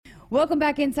Welcome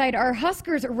back inside our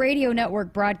Huskers Radio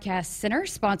Network Broadcast Center,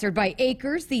 sponsored by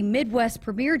Acres, the Midwest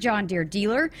premier John Deere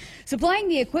dealer, supplying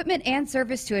the equipment and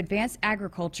service to advance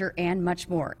agriculture and much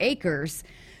more. Acres,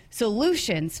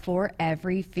 solutions for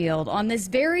every field. On this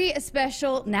very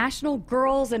special National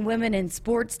Girls and Women in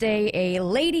Sports Day, a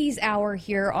ladies' hour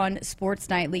here on Sports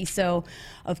Nightly. So,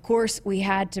 of course, we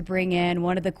had to bring in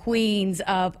one of the queens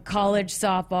of college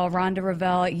softball, Rhonda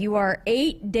Revelle. You are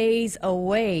 8 days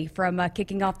away from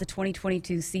kicking off the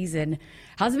 2022 season.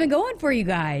 How's it been going for you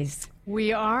guys?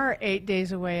 We are 8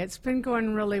 days away. It's been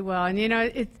going really well. And, you know,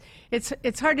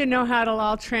 it's hard to know how it'll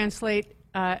all translate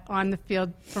on the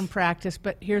field from practice,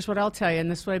 but here's what I'll tell you, and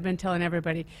this is what I've been telling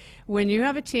everybody. When you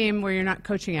have a team where you're not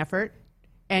coaching effort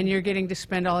and you're getting to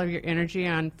spend all of your energy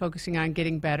on focusing on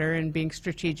getting better and being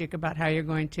strategic about how you're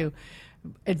going to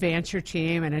advance your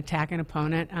team and attack an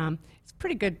opponent, it's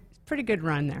pretty good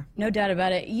run there. No doubt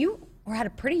about it. You had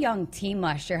a pretty young team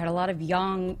last year, had a lot of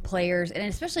young players, and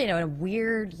especially in a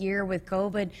weird year with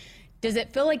COVID. Does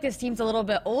it feel like this team's a little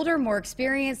bit older, more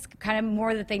experienced, kind of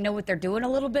more that they know what they're doing a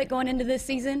little bit going into this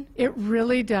season? It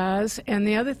really does. And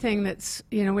the other thing that's,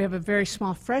 you know, we have a very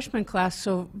small freshman class,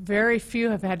 so very few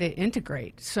have had to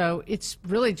integrate. So it's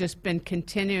really just been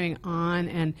continuing on.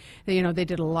 And, you know, they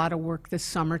did a lot of work this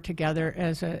summer together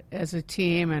as a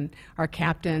team, and our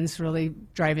captains really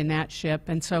driving that ship.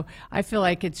 And so I feel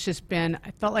like it's just been,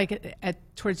 I felt like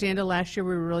towards the end of last year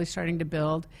we were really starting to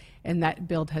build, and that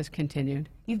build has continued.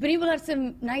 You've been able to have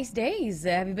some nice days.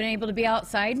 Have you been able to be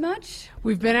outside much?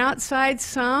 We've been outside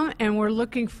some, and we're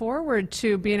looking forward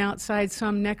to being outside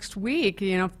some next week.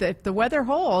 You know, if the weather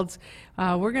holds,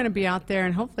 we're going to be out there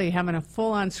and hopefully having a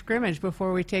full-on scrimmage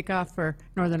before we take off for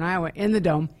Northern Iowa in the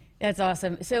Dome. That's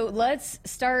awesome. So let's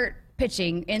start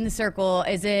pitching in the circle.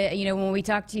 Is it, you know, when we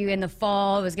talked to you in the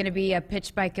fall, it was going to be a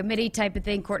pitch by committee type of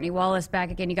thing. Courtney Wallace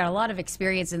back again. You got a lot of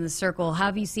experience in the circle. How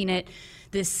have you seen it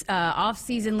this off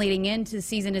season leading into the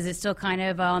season? Is it still kind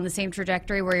of on the same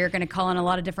trajectory where you're going to call in a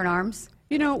lot of different arms?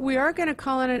 You know, we are going to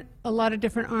call in a lot of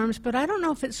different arms, but I don't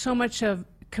know if it's so much of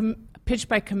pitch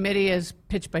by committee as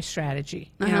pitch by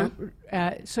strategy. You know,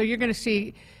 so you're going to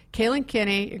see Kaylin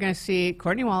Kinney, you're going to see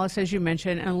Courtney Wallace, as you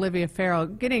mentioned, and Olivia Farrell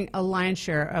getting a lion's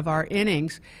share of our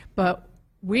innings, but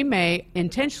we may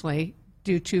intentionally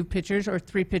do 2 pitchers or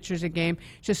 3 pitchers a game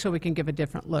just so we can give a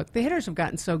different look. The hitters have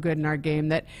gotten so good in our game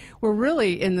that we're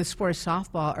really, in the sport of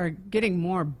softball, are getting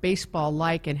more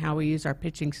baseball-like in how we use our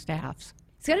pitching staffs.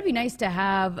 It's got to be nice to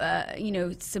have, you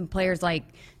know, some players like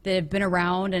that have been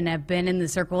around and have been in the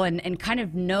circle and kind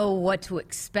of know what to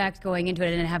expect going into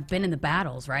it and have been in the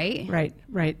battles, right?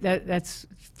 Right. That's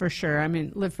for sure. I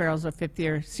mean, Liv Farrell's a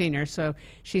 5th-year senior, so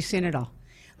she's seen it all.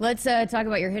 Let's talk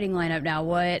about your hitting lineup now.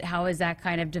 How has that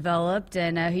kind of developed,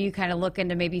 and who you kind of looking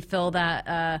to maybe fill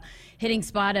that hitting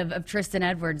spot of Tristan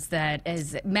Edwards that,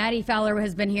 as Maddie Fowler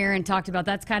has been here and talked about,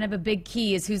 that's kind of a big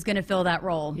key, is who's going to fill that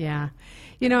role. Yeah.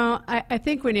 You know, I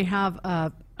think when you have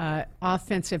a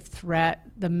offensive threat,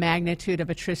 the magnitude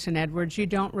of a Tristan Edwards, you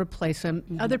don't replace him.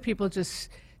 Other people just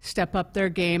step up their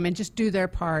game and just do their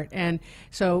part. And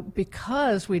so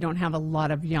because we don't have a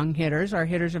lot of young hitters, our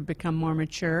hitters have become more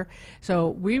mature. So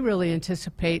we really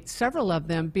anticipate several of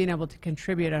them being able to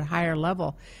contribute at a higher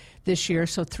level this year.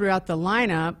 So throughout the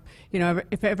lineup, you know,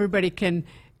 if everybody can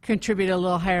contribute at a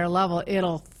little higher level,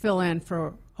 it'll fill in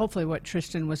for hopefully what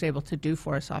Tristan was able to do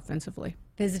for us offensively.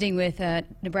 Visiting with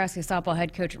Nebraska Softball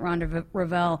head coach Rhonda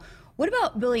Revelle. What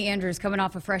about Billie Andrews coming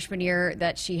off a freshman year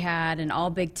that she had, an all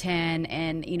Big Ten,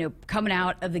 and, you know, coming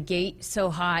out of the gate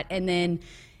so hot, and then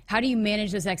how do you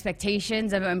manage those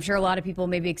expectations? I'm sure a lot of people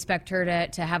maybe expect her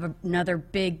to have another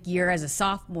big year as a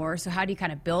sophomore, so how do you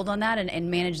kind of build on that and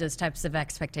manage those types of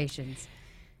expectations?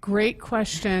 Great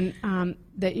question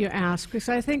that you ask, because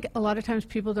I think a lot of times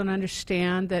people don't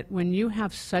understand that when you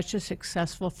have such a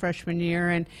successful freshman year,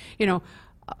 and, you know,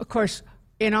 of course,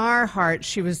 in our heart,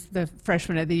 she was the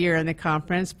freshman of the year in the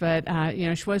conference, but, you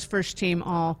know, she was first team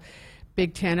all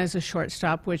Big Ten as a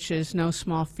shortstop, which is no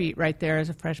small feat right there as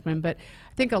a freshman. But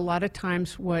I think a lot of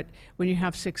times when you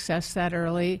have success that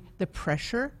early, the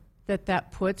pressure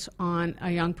that puts on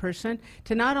a young person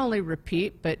to not only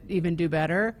repeat, but even do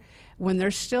better when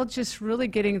they're still just really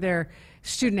getting their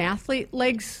student-athlete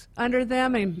legs under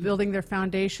them and building their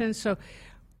foundation. So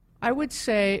I would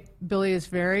say Billie is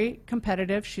very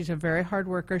competitive. She's a very hard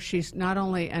worker. She's not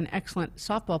only an excellent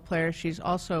softball player, she's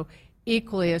also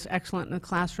equally as excellent in the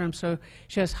classroom. So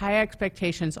she has high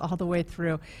expectations all the way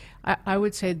through. I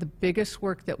would say the biggest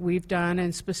work that we've done,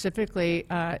 and specifically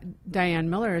Diane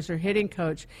Miller as her hitting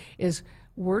coach, is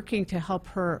working to help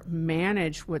her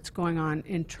manage what's going on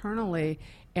internally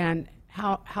and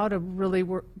how to really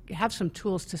have some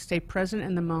tools to stay present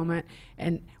in the moment.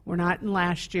 And we're not in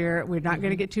last year. We're not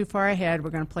going to get too far ahead. We're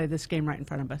going to play this game right in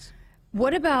front of us.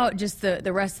 What about just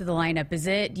the rest of the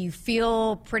lineup? Do you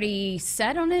feel pretty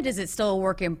set on it? Is it still a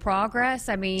work in progress?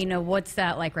 I mean, what's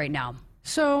that like right now?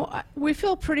 So we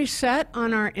feel pretty set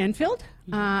on our infield.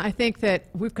 I think that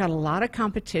we've got a lot of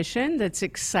competition that's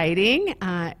exciting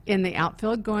in the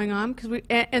outfield going on.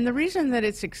 And the reason that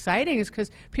it's exciting is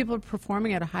because people are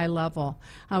performing at a high level.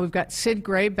 We've got Sid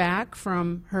Gray back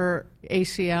from her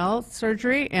ACL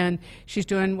surgery, and she's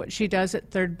doing what she does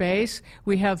at third base.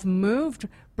 We have moved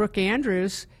Brooke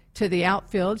Andrews to the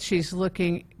outfield. She's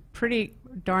looking pretty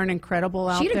darn incredible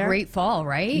out there. She had a great fall,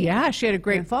 right? Yeah, she had a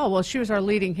great fall. Well, she was our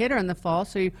leading hitter in the fall,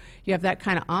 so you have that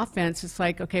kind of offense. It's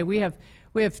like, okay, we have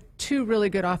two really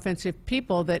good offensive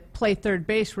people that play third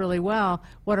base really well.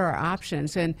 What are our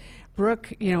options? And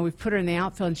Brooke, we've put her in the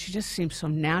outfield, and she just seems so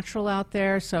natural out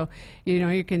there. So,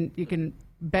 you can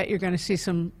bet you're going to see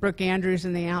some Brooke Andrews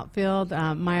in the outfield.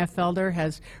 Maya Felder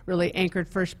has really anchored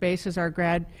first base as our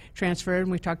grad transfer, and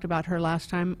we talked about her last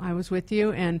time I was with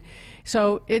you. And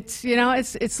so it's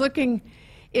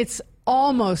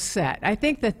almost set. I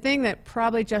think the thing that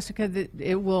probably, Jessica, that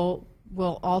it will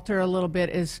alter a little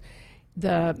bit is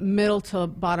the middle to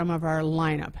bottom of our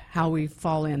lineup, how we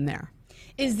fall in there.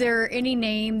 Is there any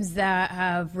names that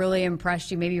have really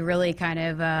impressed you, maybe really kind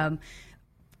of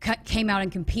came out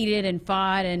and competed and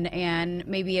fought and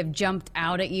maybe have jumped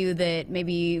out at you that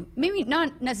maybe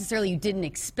not necessarily you didn't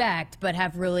expect, but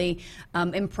have really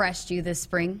impressed you this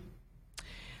spring?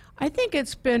 I think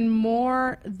it's been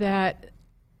more that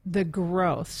the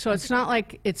growth. So it's not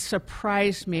like it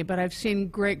surprised me, but I've seen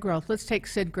great growth. Let's take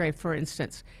Sid Gray, for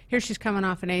instance. Here she's coming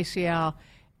off an ACL,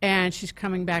 and she's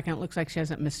coming back, and it looks like she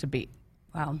hasn't missed a beat.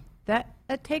 Wow. That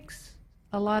takes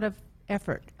a lot of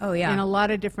effort. Oh, yeah. In a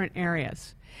lot of different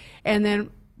areas. And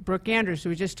then Brooke Andrews,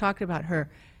 we just talked about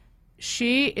her.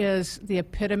 She is the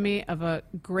epitome of a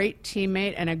great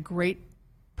teammate and a great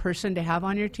person to have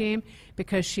on your team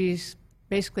because she's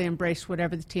basically embraced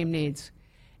whatever the team needs.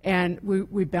 And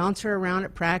we bounce her around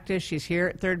at practice. She's here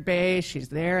at third base. She's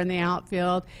there in the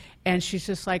outfield. And she's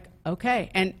just like,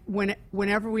 okay. And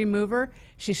whenever we move her,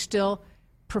 she's still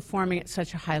performing at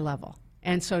such a high level.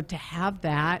 And so to have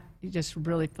that, it just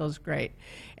really feels great.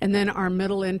 And then our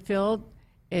middle infield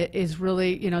is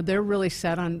really, they're really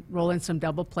set on rolling some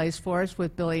double plays for us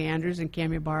with Billy Andrews and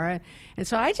Cam Ybarra. And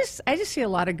so I just see a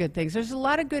lot of good things. There's a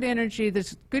lot of good energy.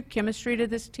 There's good chemistry to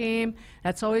this team.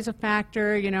 That's always a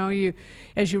factor.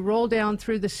 As you roll down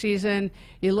through the season,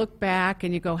 you look back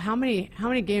and you go, how many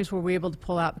games were we able to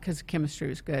pull out because the chemistry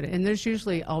was good? And there's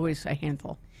usually always a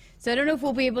handful. So I don't know if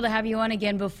we'll be able to have you on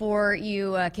again before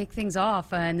you kick things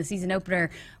off in the season opener.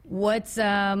 What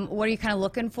are you kind of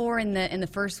looking for in the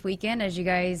first weekend as you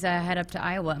guys head up to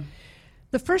Iowa?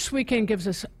 The first weekend gives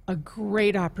us a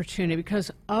great opportunity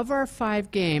because of our 5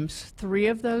 games, 3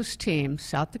 of those teams,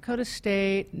 South Dakota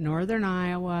State, Northern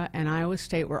Iowa, and Iowa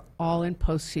State, were all in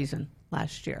postseason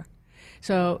last year.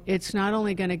 So it's not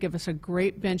only going to give us a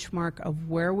great benchmark of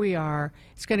where we are,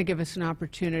 it's going to give us an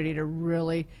opportunity to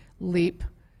really leap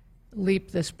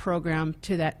this program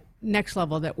to that next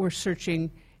level that we're searching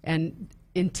and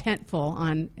intentful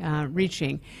on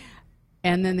reaching.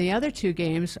 And then the other 2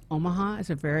 games, Omaha is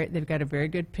they've got a very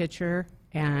good pitcher,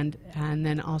 and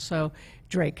then also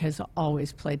Drake has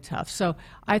always played tough. So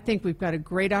I think we've got a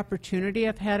great opportunity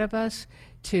ahead of us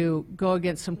to go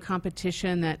against some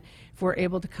competition that if we're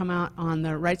able to come out on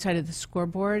the right side of the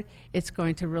scoreboard, it's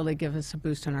going to really give us a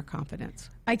boost in our confidence.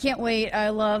 I can't wait. I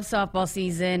love softball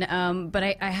season, but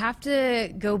I have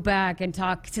to go back and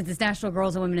talk, since it's National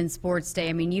Girls and Women in Sports Day.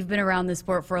 I mean, you've been around the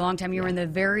sport for a long time. You were in the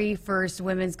very first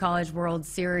Women's College World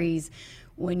Series.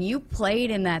 When you played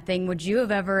in that thing, would you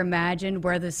have ever imagined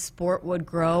where the sport would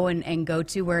grow and go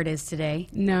to where it is today?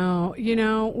 No.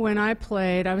 When I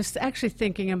played, I was actually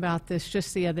thinking about this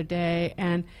just the other day,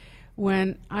 and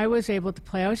when I was able to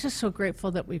play, I was just so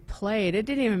grateful that we played. It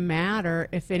didn't even matter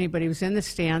if anybody was in the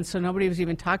stands, so nobody was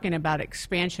even talking about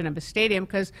expansion of a stadium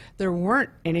because there weren't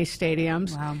any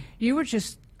stadiums. Wow. You were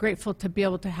just grateful to be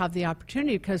able to have the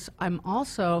opportunity because I'm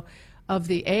also of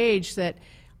the age that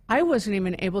I wasn't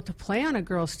even able to play on a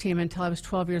girls' team until I was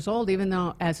 12 years old, even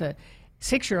though as a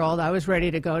 6-year-old I was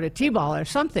ready to go to T-ball or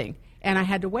something, and I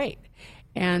had to wait.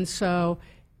 And so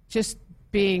just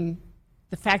being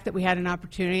the fact that we had an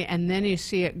opportunity, and then you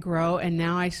see it grow, and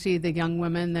now I see the young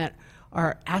women that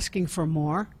are asking for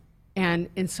more, and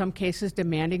in some cases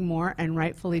demanding more, and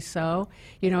rightfully so.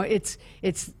 You know, it's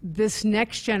this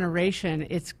next generation,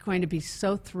 it's going to be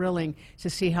so thrilling to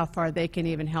see how far they can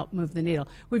even help move the needle.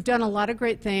 We've done a lot of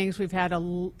great things. We've had,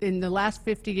 in the last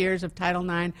 50 years of Title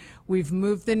IX, we've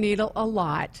moved the needle a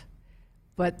lot,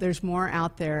 but there's more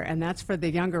out there, and that's for the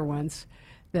younger ones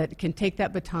that can take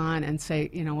that baton and say,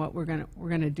 you know what, we're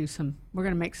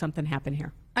gonna make something happen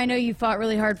here. I know you fought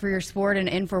really hard for your sport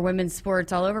and for women's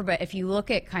sports all over, but if you look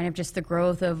at kind of just the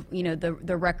growth of, you know, the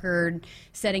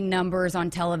record-setting numbers on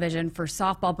television for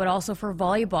softball, but also for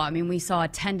volleyball. I mean, we saw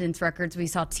attendance records, we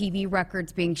saw TV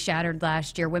records being shattered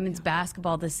last year. Women's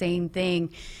basketball, the same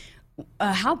thing.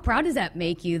 How proud does that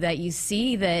make you that you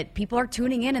see that people are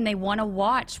tuning in and they want to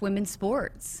watch women's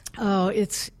sports? Oh,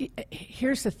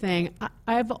 here's the thing.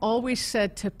 I've always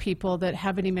said to people that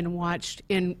haven't even watched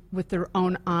with their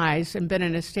own eyes and been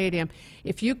in a stadium,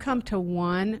 if you come to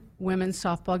one women's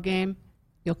softball game,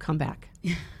 you'll come back.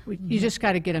 You just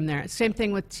got to get them there. Same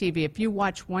thing with TV. If you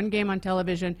watch one game on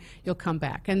television, you'll come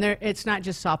back. And it's not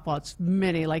just softball. It's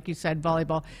many, like you said,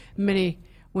 volleyball, many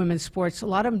women's sports. A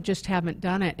lot of them just haven't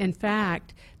done it. In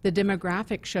fact, the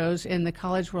demographic shows in the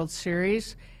College World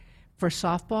Series for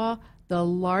softball, the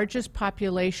largest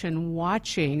population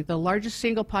watching, the largest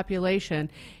single population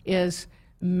is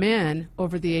men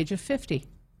over the age of 50.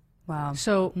 Wow.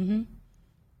 So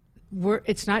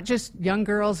it's not just young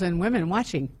girls and women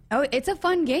watching. Oh, it's a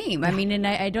fun game. I mean, and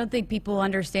I don't think people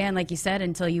understand, like you said,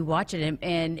 until you watch it.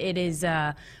 And it is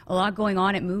a lot going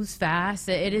on. It moves fast.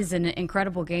 It is an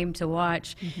incredible game to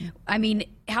watch. I mean,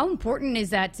 how important is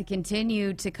that to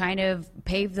continue to kind of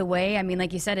pave the way? I mean,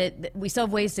 like you said, we still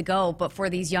have ways to go, but for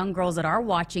these young girls that are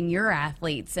watching your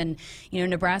athletes, and, you know,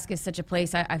 Nebraska is such a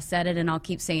place, I've said it and I'll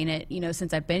keep saying it, you know,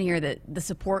 since I've been here, that the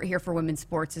support here for women's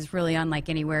sports is really unlike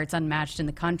anywhere. It's unmatched in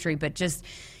the country, but just,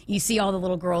 you see all the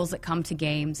little girls that come to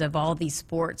games of all these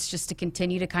sports just to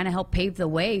continue to kind of help pave the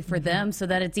way for them so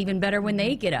that it's even better when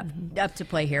they get up to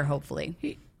play here,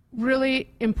 hopefully.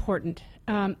 Really important.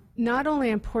 Not only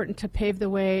important to pave the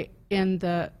way in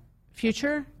the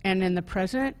future and in the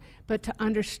present, but to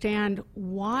understand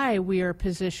why we are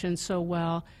positioned so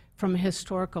well from a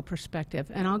historical perspective.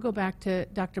 And I'll go back to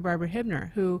Dr. Barbara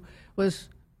Hibner, who was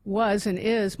and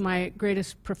is my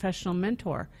greatest professional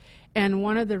mentor. And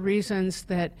one of the reasons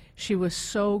that she was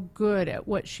so good at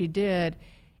what she did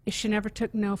is she never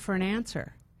took no for an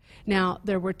answer. Now,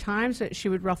 there were times that she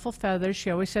would ruffle feathers. She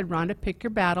always said, Rhonda, pick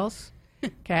your battles,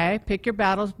 okay? Pick your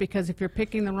battles, because if you're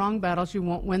picking the wrong battles, you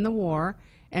won't win the war.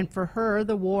 And for her,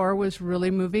 the war was really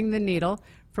moving the needle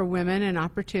for women and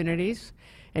opportunities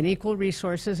and equal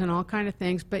resources and all kind of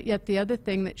things. But yet the other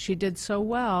thing that she did so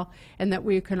well, and that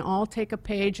we can all take a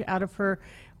page out of her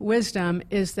wisdom,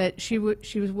 is that she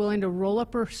was willing to roll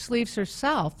up her sleeves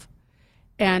herself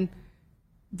and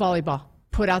volleyball,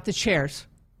 put out the chairs,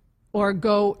 or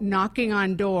go knocking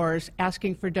on doors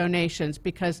asking for donations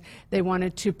because they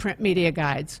wanted to print media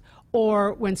guides,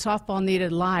 or when softball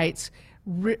needed lights,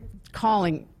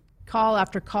 call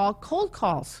after call, cold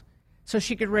calls, so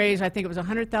she could raise, I think it was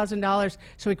 $100,000,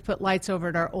 so we could put lights over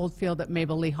at our old field at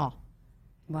Mabel Lee Hall.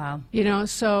 Wow. You know,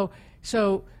 so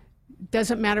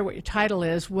doesn't matter what your title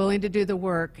is, willing to do the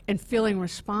work and feeling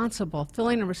responsible,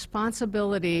 feeling a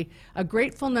responsibility, a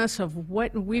gratefulness of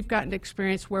what we've gotten to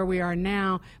experience where we are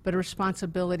now, but a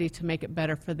responsibility to make it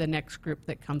better for the next group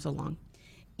that comes along.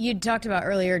 You talked about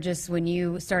earlier, just when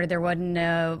you started, there wasn't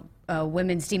a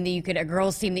women's team a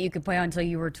girls team that you could play on until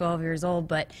you were 12 years old.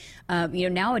 But, you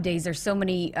know, nowadays there's so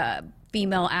many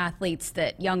female athletes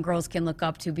that young girls can look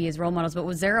up to, be as role models. But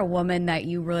was there a woman that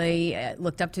you really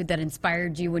looked up to that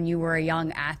inspired you when you were a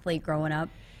young athlete growing up?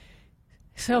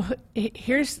 So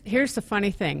here's the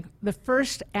funny thing. The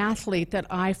first athlete that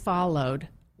I followed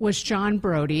was John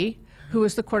Brody, who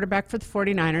was the quarterback for the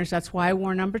 49ers. That's why I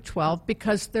wore number 12,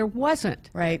 because there wasn't.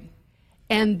 Right.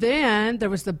 And then there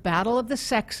was the Battle of the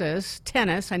Sexes,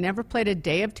 tennis. I never played a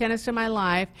day of tennis in my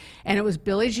life. And it was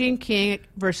Billie Jean King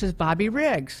versus Bobby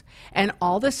Riggs. And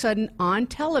all of a sudden on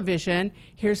television,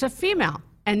 here's a female.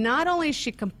 And not only is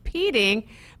she competing,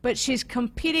 but she's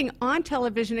competing on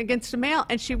television against a male,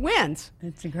 and she wins.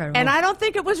 That's incredible. And I don't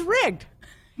think it was rigged.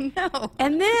 No.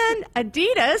 And then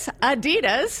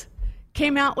Adidas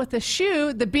came out with a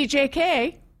shoe, the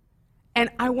BJK, and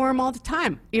I wore them all the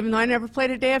time, even though I never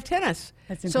played a day of tennis.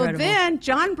 That's incredible. So then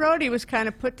John Brody was kind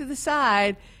of put to the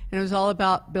side, and it was all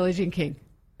about Billie Jean King.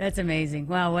 That's amazing.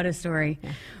 Wow, what a story.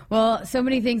 Yeah. Well, so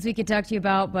many things we could talk to you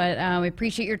about, but we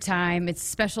appreciate your time. It's a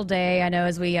special day, I know,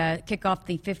 as we kick off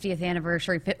the 50th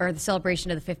anniversary, or the celebration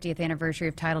of the 50th anniversary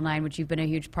of Title IX, which you've been a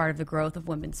huge part of the growth of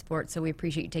women's sports. So we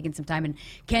appreciate you taking some time and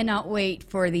cannot wait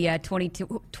for the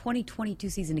 2022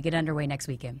 season to get underway next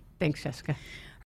weekend. Thanks, Jessica.